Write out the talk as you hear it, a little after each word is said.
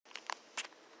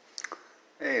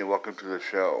Hey, welcome to the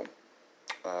show.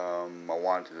 I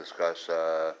wanted to discuss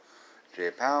Jay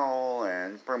Powell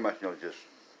and pretty much just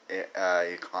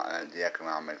the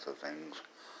economics of things,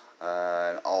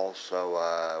 and also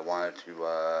wanted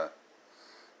to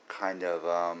kind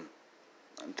of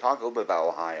talk a little bit about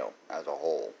Ohio as a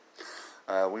whole.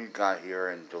 We got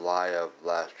here in July of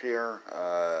last year.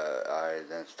 I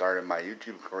then started my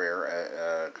YouTube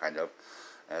career, kind of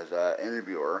as an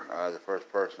interviewer. The first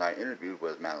person I interviewed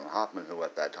was Madeline Hoffman, who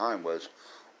at that time was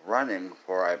running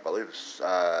for, I believe,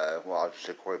 I'll just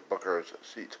say Cory Booker's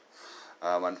seat.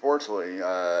 Unfortunately,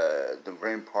 the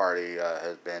Green Party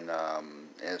has been,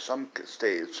 in some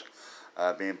states,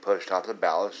 being pushed off the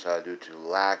ballots due to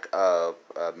lack of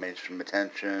mainstream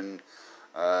attention.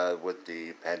 With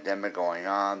the pandemic going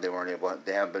on, they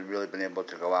haven't really been able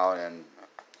to go out and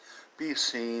be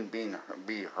seen,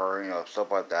 be heard,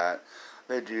 stuff like that.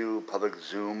 They do public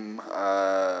Zoom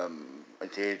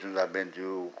occasions. I've been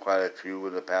to quite a few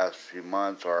in the past few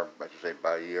months, or I should say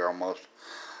about a year almost.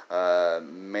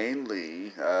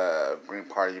 Mainly Green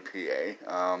Party PA,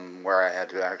 where I had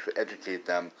to actually educate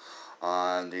them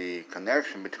on the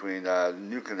connection between the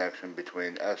new connection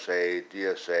between SA,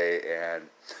 DSA, and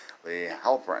the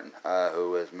Halpern,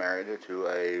 who is married to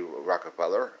a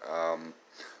Rockefeller. I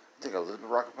think Elizabeth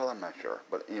Rockefeller, I'm not sure.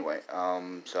 But anyway,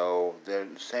 so the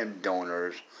same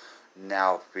donors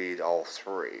now feed all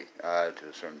three to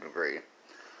a certain degree.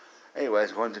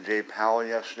 Anyways, going to Jay Powell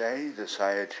yesterday,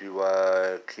 decided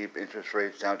to keep interest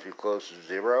rates down to close to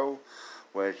zero,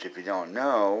 which, if you don't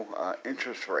know,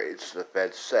 interest rates the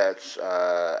Fed sets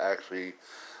actually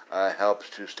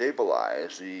helps to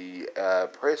stabilize the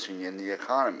pricing in the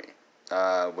economy.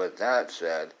 With that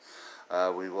said,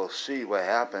 we will see what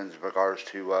happens in regards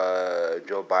to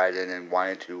Joe Biden and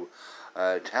wanting to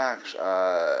tax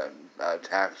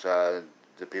the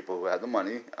people who have the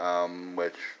money,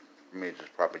 which means it's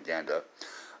propaganda.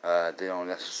 They don't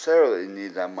necessarily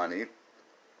need that money,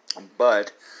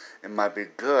 but it might be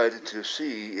good to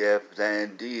see if then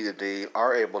indeed they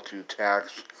are able to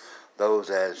tax those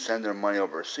that send their money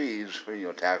overseas for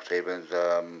tax havens.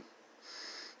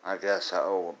 I guess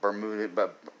Bermuda,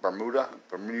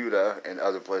 and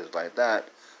other places like that.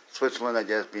 Switzerland, I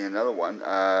guess, being another one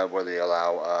where they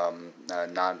allow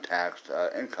non-taxed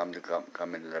income to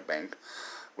come into their bank.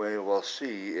 We will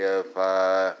see if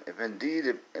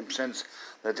indeed, since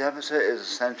the deficit is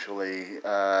essentially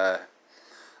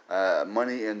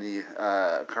money in the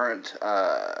current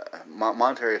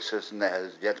monetary system that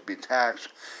has yet to be taxed.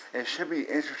 It should be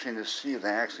interesting to see if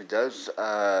that actually does,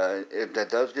 if that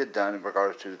does get done in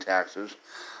regards to the taxes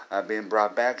being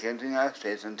brought back into the United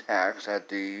States and taxed at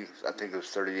I think it was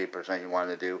 38% you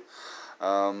wanted to do.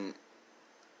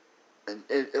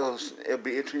 It'll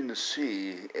be interesting to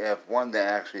see if one that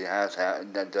actually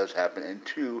that does happen, and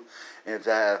two, if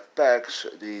that affects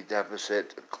the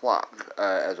deficit clock,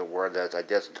 as a word that's I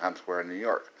guess in Times Square in New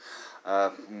York.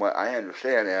 From what I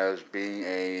understand as being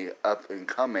a up and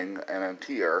coming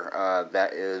MMTer,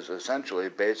 that is essentially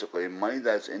basically money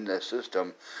that's in the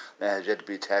system that has yet to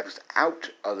be taxed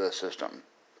out of the system.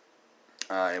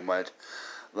 And what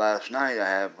last night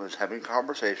was having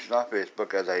conversations on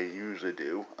Facebook, as I usually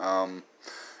do, and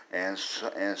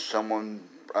someone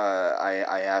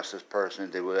I asked this person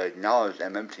if they would acknowledge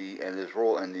MMT and his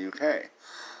role in the UK,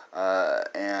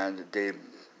 and they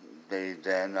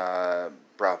then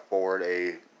brought forward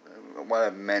one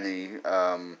of many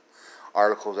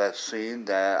articles I've seen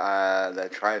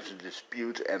that tries to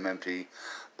dispute MMT.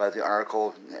 But the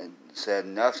article said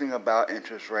nothing about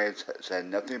interest rates, said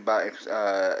nothing about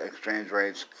exchange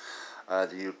rates.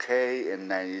 The UK in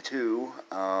 '92,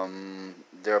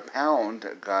 their pound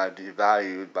got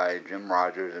devalued by Jim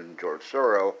Rogers and George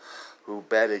Soros, who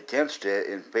bet against it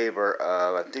in favor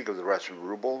of, I think, of the Russian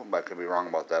ruble. I could be wrong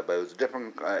about that, but it was a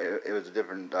different. It was a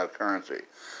different currency,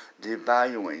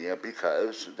 devaluing it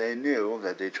because they knew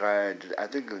that they tried. I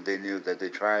think they knew that they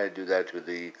tried to do that to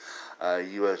the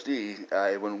USD.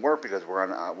 It wouldn't work because we're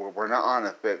not on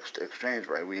a fixed exchange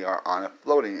rate. We are on a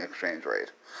floating exchange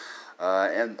rate.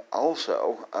 And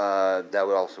also, that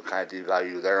would also kind of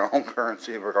devalue their own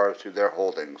currency in regards to their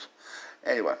holdings.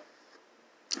 Anyway,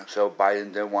 so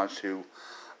Biden then wants to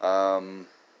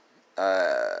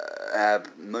have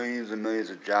millions and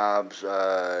millions of jobs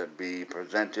be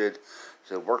presented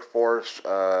to the workforce.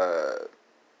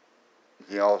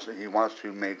 He wants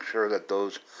to make sure that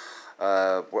those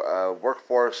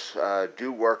workforce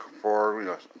do work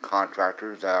for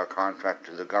contractors that are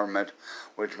contracted to the government,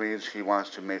 which means he wants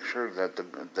to make sure that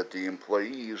the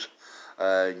employees,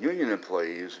 union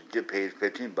employees, get paid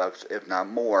 $15, if not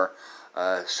more,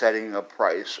 setting a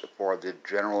price for the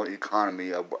general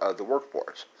economy of the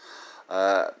workforce.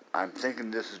 I'm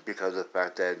thinking this is because of the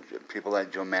fact that people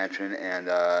like Joe Manchin and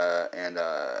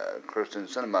Kristen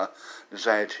Sinema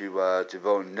decided to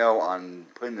vote no on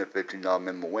putting the $15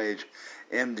 minimum wage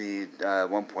in the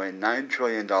 $1.9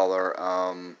 trillion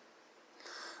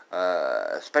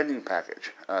spending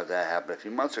package that happened a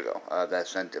few months ago. That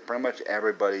sent pretty much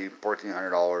everybody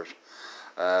 $1,400.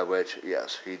 Which,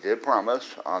 yes, he did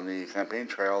promise on the campaign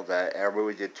trail that everybody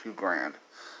would get $2,000.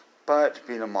 But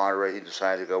being a moderate, he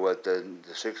decided to go with the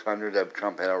 600 that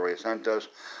Trump had already sent us,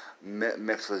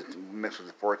 mixed with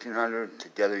the 1,400.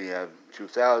 Together, you have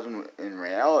 2,000. In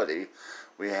reality,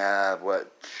 we have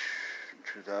what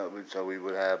 2,000. So we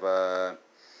would have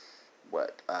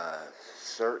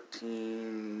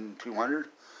 13,200.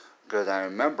 Because I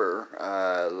remember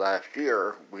last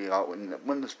year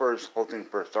when this whole thing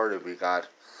first started, we got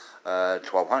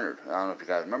 1,200. I don't know if you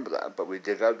guys remember that, but we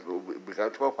got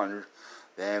 1,200.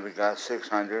 Then we got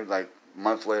 600. Like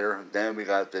months later, then we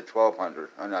got the 1,200.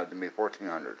 No, to me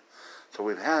 1,400. So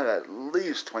we've had at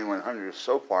least 2,100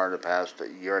 so far in the past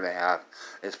year and a half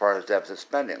as far as deficit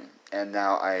spending. And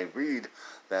now I read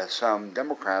that some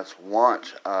Democrats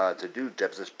want to do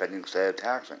deficit spending instead of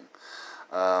taxing.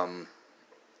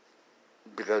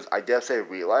 Because I guess they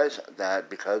realize that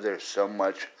because there's so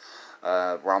much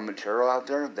raw material out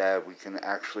there that we can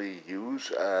actually use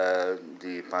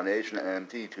the foundation and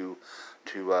MT to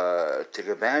take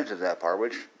advantage of that part,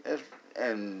 which is,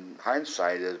 in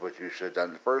hindsight, is what you should have done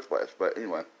in the first place. But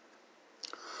anyway,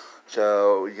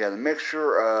 so you have a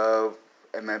mixture of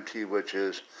MMT, which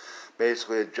is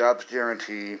basically a jobs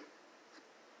guarantee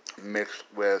mixed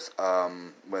with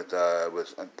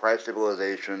price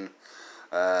stabilization.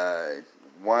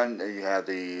 One, you have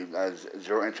the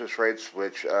zero interest rates,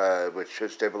 which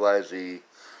should stabilize the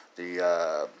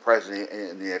price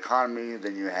in the economy.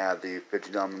 Then you have the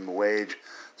 $50 minimum wage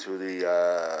to the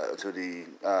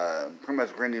pretty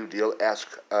much Green New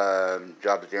Deal-esque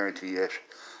jobs guarantee-ish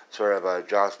sort of a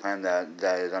jobs plan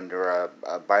that is under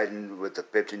Biden with the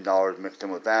 $15 mixed in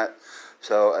with that.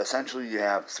 So essentially, you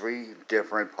have three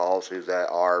different policies that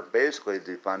are basically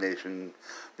the foundation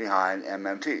behind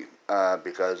MMT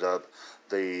because of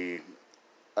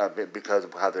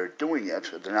how they're doing it.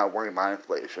 They're not worrying about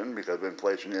inflation because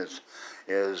inflation is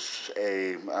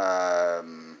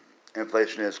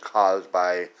caused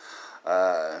by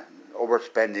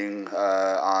overspending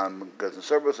on goods and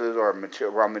services or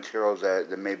raw materials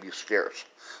that may be scarce.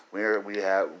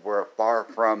 We're far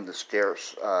from the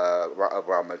scarce of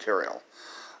raw material.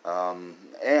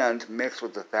 And mixed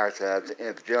with the fact that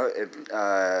if Janet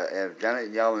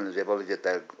Yellen is able to get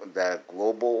that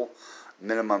global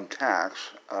minimum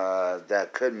tax,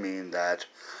 that could mean that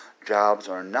jobs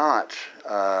are not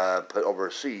put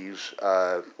overseas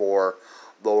for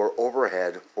lower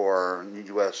overhead for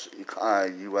U.S.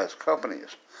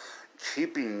 companies,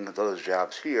 keeping those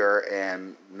jobs here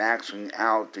and maxing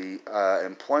out the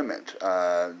employment,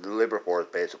 the labor force,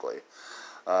 basically.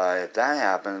 If that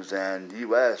happens, then the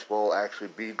U.S. will actually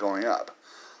be going up.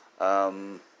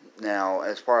 Now,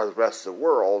 as far as the rest of the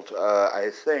world, I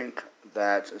think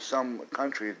that some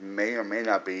countries may or may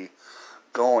not be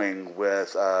going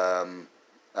with,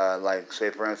 like, say,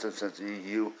 for instance, since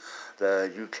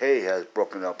the UK has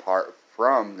broken apart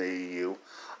from the EU,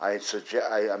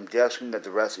 I'm guessing that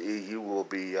the rest of the EU will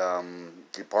be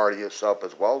the party itself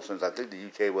as well, since I think the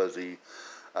UK was the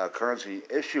currency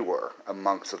issuer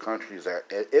amongst the countries there.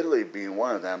 Italy being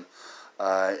one of them.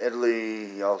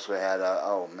 Italy also had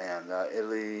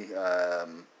Italy,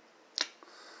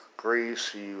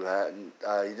 Greece. You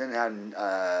didn't have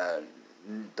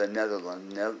the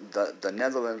Netherlands. The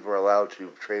Netherlands were allowed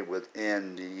to trade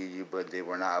within the EU, but they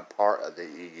were not a part of the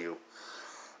EU.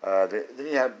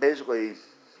 Basically,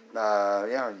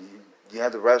 you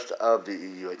have the rest of the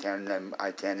EU. I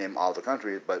can't name all the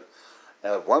countries, but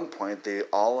at one point they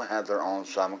all have their own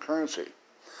sovereign currency.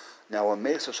 Now, what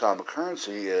makes a sovereign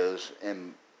currency is,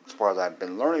 and as far as I've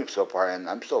been learning so far, and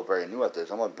I'm still very new at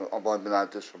this, I've only been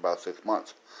at this for about 6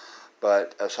 months,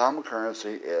 but a sovereign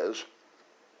currency is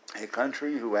a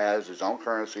country who has its own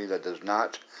currency that does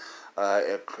not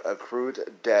accrue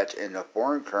debt in a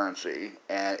foreign currency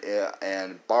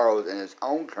and borrows in its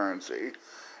own currency,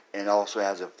 and also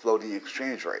has a floating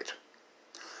exchange rate,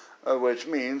 which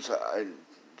means,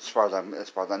 as far as I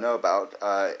know about,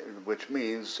 which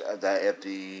means that if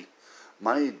the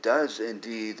money does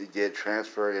indeed get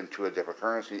transferred into a different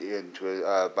currency,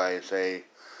 by, say,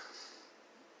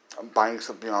 buying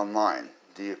something online,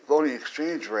 the floating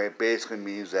exchange rate basically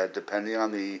means that depending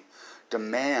on the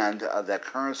demand of that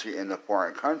currency in the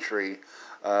foreign country,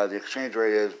 The exchange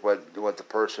rate is what the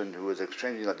person who is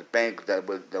exchanging, like the bank that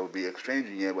would be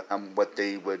exchanging it, what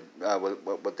they would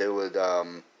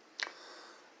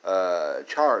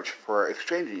charge for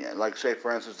exchanging it. Like, say,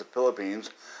 for instance, the Philippines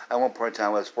at one point in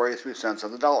time was 43 cents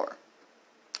on the dollar.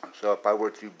 So if I were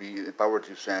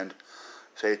to send,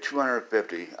 say,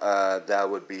 250, that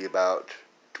would be about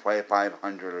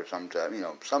 2,500 or something.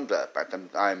 Some to that effect.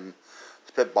 I'm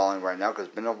spitballing right now because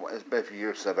it's been a few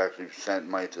years since I've actually sent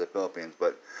money to the Philippines.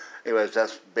 But anyways,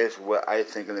 that's basically what I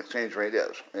think an exchange rate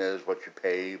is what you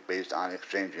pay based on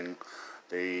exchanging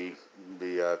the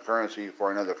currency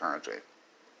for another currency.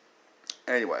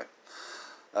 Anyway,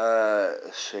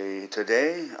 let's see.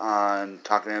 Today on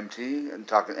Talking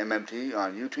MMT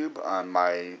on YouTube, on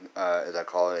my, as I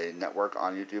call it, a network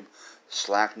on YouTube,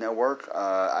 Slack network,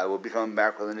 I will be coming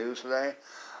back with the news today.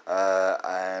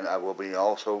 And I will be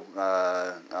also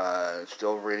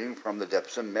still reading from The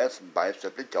Deficit Myth by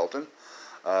Stephanie Kelton.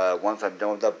 Once I'm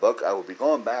done with that book, I will be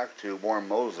going back to Warren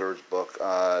Mosler's book,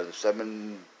 The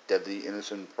 7 Deadly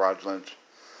Innocent Fraudulent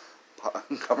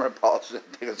Government Policies, I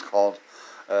think it's called.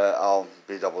 I'll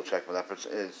be double checking that.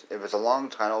 If it's a long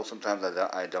title, sometimes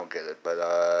I don't get it,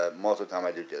 but most of the time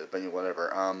I do get it. But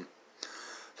whatever.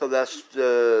 So that's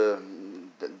the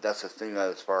thing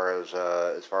as far as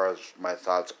my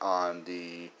thoughts on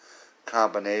the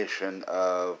combination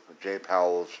of Jay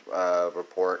Powell's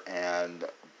report and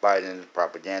Biden's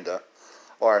propaganda,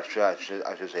 or I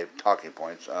should say talking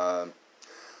points.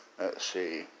 Let's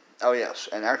see. Oh yes,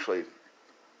 and actually,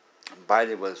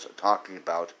 Biden was talking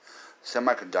about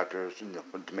semiconductors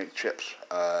to make chips.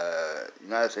 The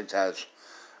United States has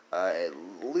at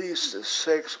least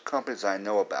 6 companies I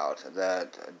know about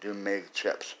that do make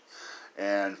chips.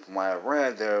 And from what I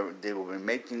read, they will be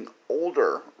making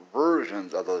older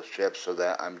versions of those chips, so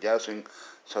that I'm guessing,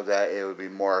 so that it would be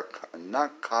more,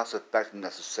 not cost effective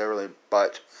necessarily,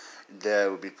 but they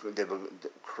would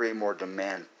create more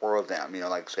demand for them.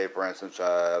 Like, say, for instance,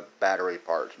 battery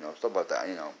parts, stuff like that.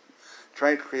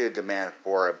 Try to create a demand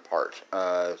for a part,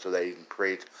 so that you can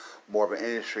create more of an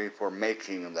industry for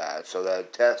making that. So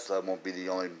that Tesla won't be the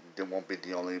only one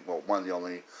of the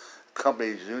only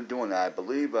companies doing that. I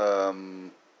believe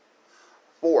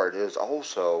Ford is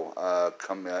also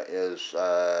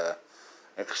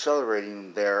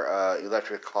accelerating their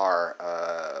electric car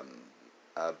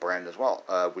brand as well.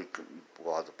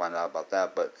 We'll have to find out about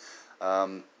that, but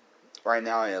right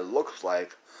now it looks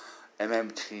like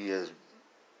MMT is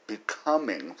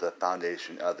becoming the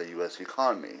foundation of the U.S.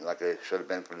 economy, like it should have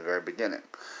been from the very beginning.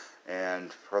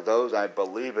 And for those, I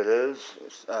believe it is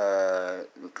a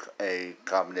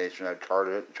combination of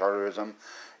charterism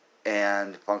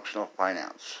and functional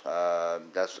finance.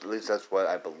 That's what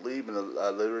I believe in the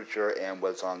literature, and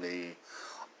what's on the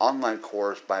online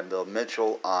course by Bill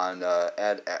Mitchell on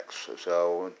edX.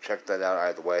 So check that out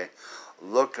either way.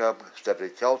 Look up Stephanie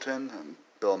Kelton,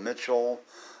 Bill Mitchell,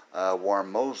 Warren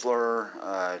Mosler,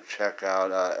 check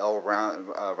out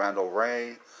Randall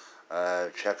Ray,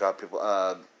 check out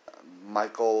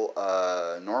Michael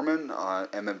Norman on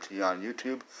MMT on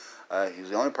YouTube. He's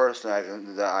the only person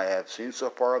that I have seen so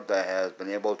far that has been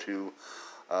able to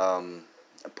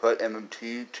put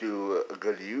MMT to a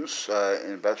good use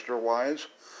investor-wise.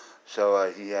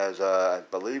 So he has, I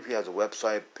believe he has a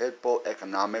website,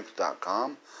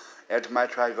 pitbulleconomics.com. Every time I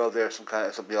try to go there,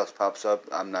 something else pops up.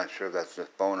 I'm not sure if that's his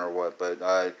phone or what, but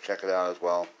check it out as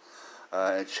well.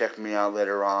 And check me out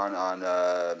later on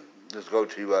just go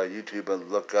to YouTube and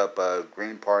look up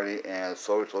Green Party and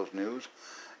Socialist News,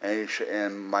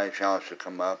 and my channel should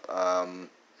come up.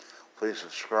 Please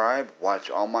subscribe. Watch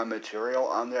all my material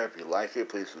on there. If you like it,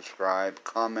 please subscribe,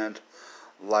 comment,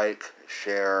 like,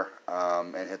 share,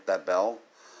 and hit that bell.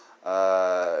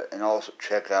 And also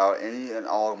check out any and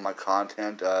all of my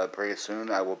content. Pretty soon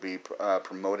I will be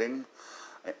promoting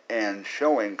and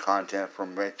showing content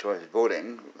from ranked choice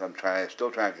voting. I'm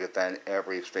still trying to get that in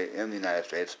every state in the United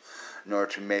States in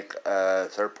order to make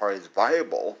third parties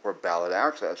viable for ballot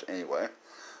access anyway.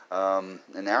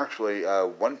 And actually,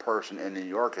 one person in New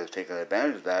York has taken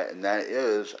advantage of that, and that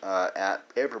is at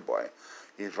Paperboy.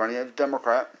 He's running as a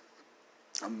Democrat,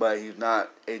 but he's not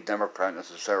a Democrat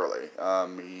necessarily.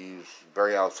 He's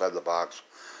very outside the box.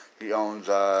 He owns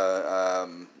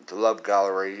the Love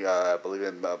Gallery, I believe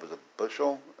it was a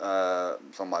Bushel,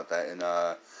 something like that, in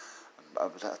I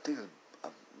think it's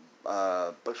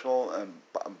Bushel and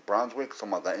Brunswick,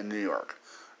 something like that, in New York.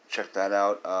 Check that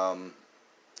out.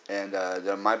 And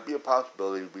there might be a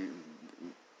possibility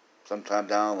sometime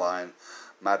down the line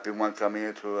might be one coming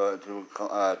here to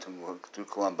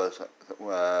Columbus.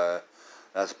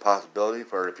 That's a possibility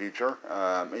for the future.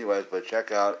 Anyways, but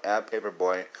check out at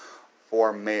Paperboy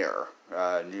for mayor.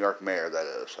 New York mayor, that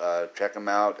is. Check him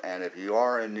out, and if you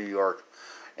are in New York,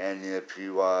 and if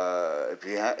you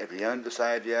haven't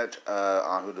decided yet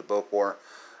on who to vote for,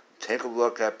 take a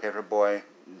look at Paperboy.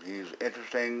 He's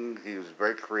interesting. He's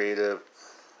very creative.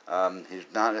 He's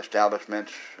not an establishment.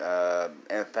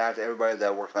 In fact, everybody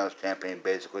that works on his campaign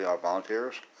basically are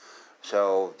volunteers.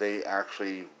 So they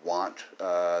actually want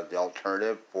the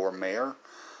alternative for mayor.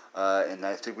 And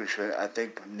I think I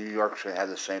think New York should have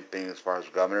the same thing as far as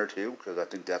governor too, because I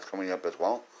think that's coming up as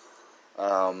well.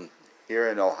 Here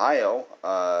in Ohio,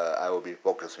 I will be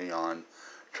focusing on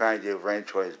trying to get ranked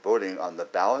choice voting on the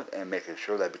ballot and making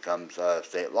sure that becomes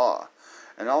state law.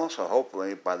 And also,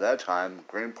 hopefully, by that time,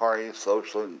 Green Party,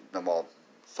 Social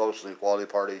Equality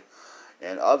Party,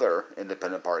 and other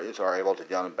independent parties are able to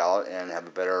get on the ballot and have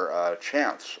a better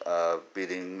chance of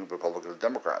beating Republicans and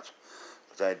Democrats.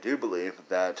 Because I do believe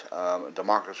that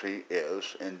democracy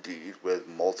is, indeed, with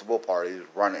multiple parties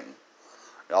running.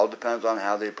 It all depends on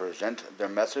how they present their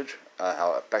message,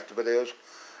 how effective it is,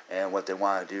 and what they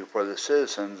want to do for the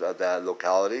citizens of that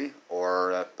locality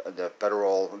or the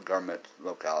federal government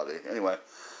locality. Anyway,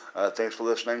 thanks for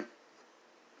listening.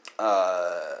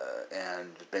 And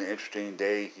it's been an interesting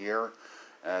day here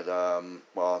at the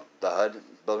HUD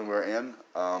building we're in.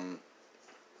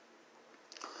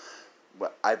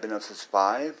 I've been up since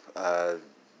 5.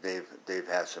 They've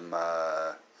had some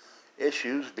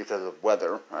issues because of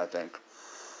weather, I think.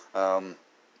 The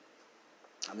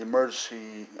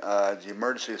emergency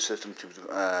system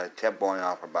kept going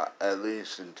off about at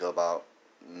least until about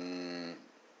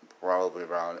probably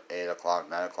around 8 o'clock,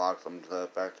 9 o'clock, something to that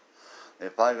effect. They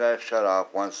finally got it shut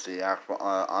off once the actual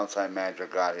on-site manager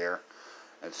got here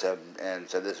and said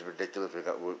this is ridiculous.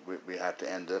 We have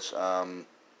to end this.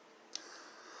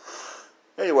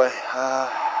 Anyway,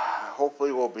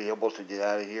 hopefully we'll be able to get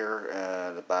out of here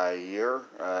in about a year,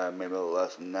 maybe a little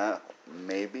less than that,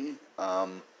 maybe.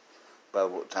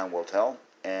 But time will tell.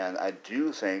 And I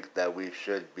do think that we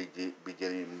should be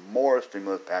getting more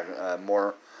stimulus package,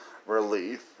 more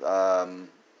relief. Now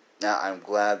I'm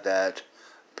glad that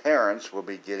parents will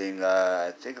be getting,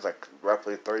 I think it's like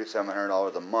roughly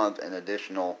 $3,700 a month in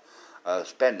additional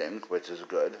spending, which is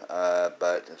good.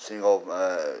 But single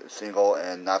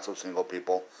and not so single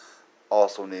people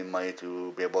also need money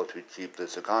to be able to keep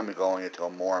this economy going until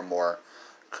more and more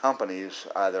companies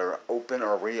either open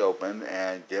or reopen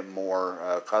and get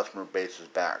more customer bases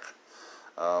back.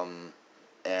 And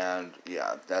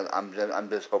yeah, I'm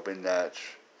just hoping that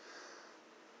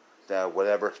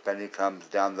whatever spending comes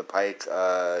down the pike,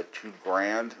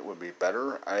 $2,000 would be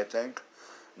better, I think,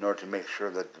 in order to make sure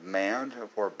that demand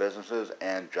for businesses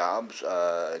and jobs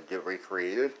get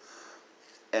recreated.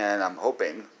 And I'm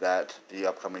hoping that the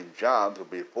upcoming jobs will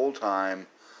be full-time,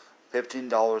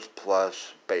 $15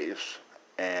 plus base,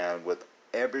 and with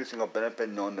every single benefit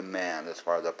known to man as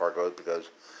far as that part goes, because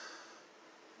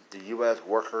the U.S.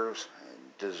 workers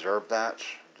deserve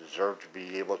to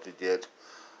be able to get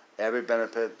every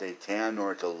benefit they can in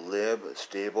order to live a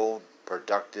stable,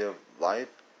 productive life,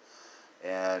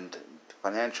 and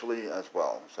financially as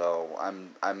well. So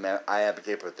I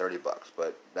advocate for $30,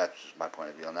 but that's just my point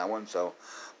of view on that one. So,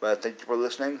 but thank you for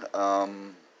listening.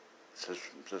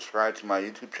 Subscribe to my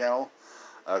YouTube channel.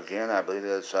 Again, I believe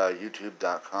it's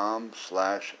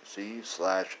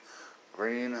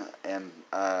youtube.com/c/green and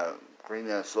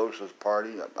socialist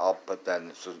party. I'll put that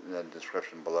in the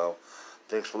description below.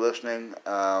 Thanks for listening,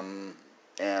 and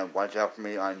watch out for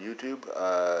me on YouTube.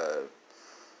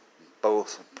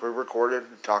 Both pre-recorded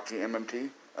Talking MMT,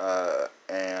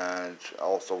 and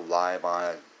also live on,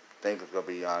 I think it's going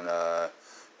to be on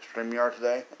StreamYard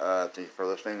today. Thank you for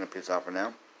listening, and peace out for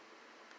now.